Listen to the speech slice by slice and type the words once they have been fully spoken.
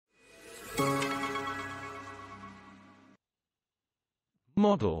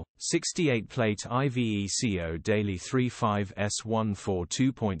Model 68-plate IVECO daily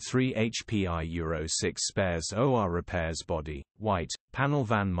 35S142.3 HPI Euro 6 spares OR repairs body, white, panel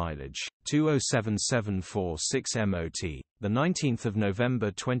van mileage, 207,746 MOT, the 19th of November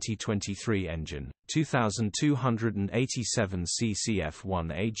 2023 engine, 2287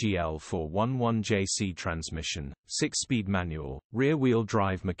 CCF1 AGL 411JC transmission, 6-speed manual, rear-wheel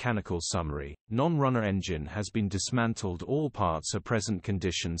drive mechanical summary, non-runner engine has been dismantled, all parts are present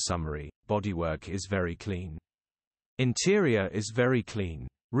condition summary, bodywork is very clean. Interior is very clean.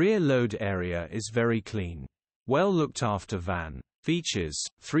 Rear load area is very clean. Well looked after van. Features: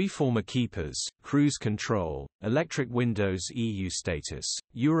 3 former keepers, cruise control, electric windows, EU status,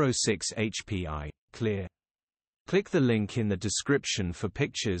 Euro 6 HPI, clear. Click the link in the description for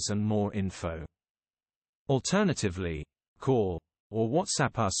pictures and more info. Alternatively, call or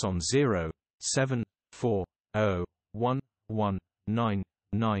WhatsApp us on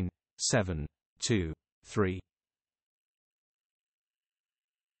 07401199723.